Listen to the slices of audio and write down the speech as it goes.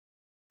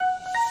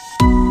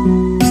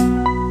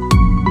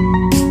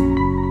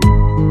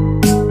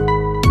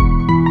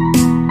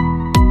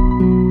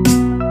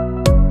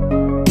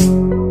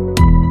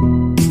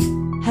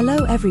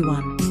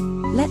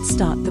everyone. Let's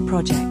start the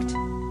project.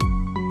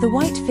 The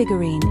white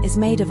figurine is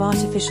made of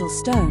artificial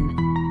stone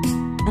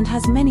and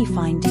has many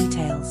fine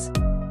details.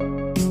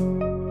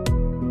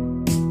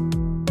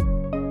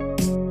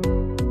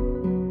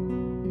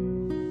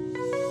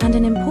 And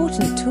an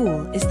important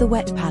tool is the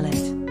wet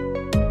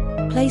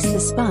palette. Place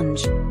the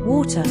sponge,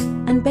 water,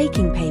 and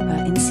baking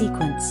paper in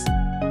sequence.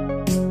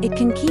 It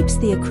keeps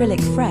the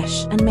acrylic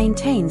fresh and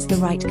maintains the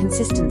right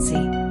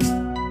consistency.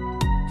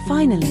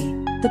 Finally,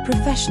 the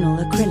professional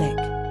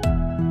acrylic.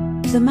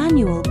 The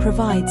manual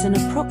provides an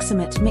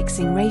approximate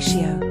mixing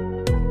ratio.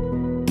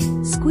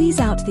 Squeeze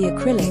out the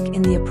acrylic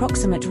in the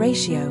approximate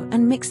ratio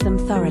and mix them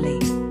thoroughly.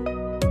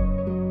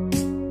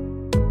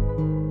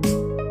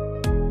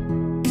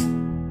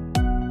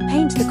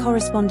 Paint the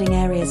corresponding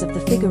areas of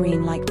the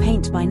figurine like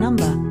paint by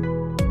number.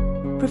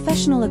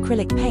 Professional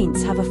acrylic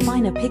paints have a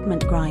finer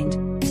pigment grind.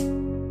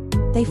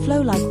 They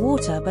flow like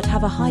water but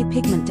have a high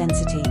pigment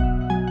density,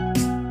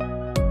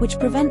 which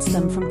prevents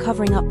them from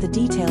covering up the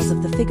details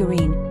of the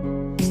figurine,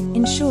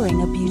 ensuring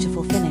a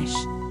beautiful finish.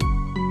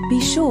 Be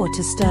sure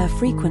to stir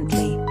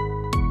frequently.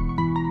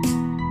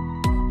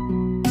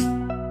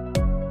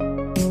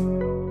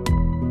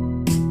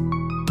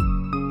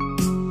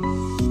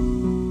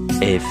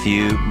 A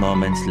few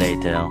moments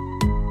later.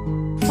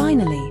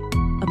 Finally,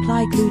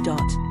 apply glue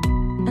dot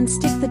and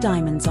stick the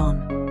diamonds on.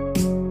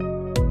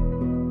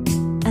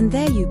 And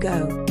there you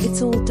go,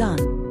 it's all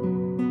done.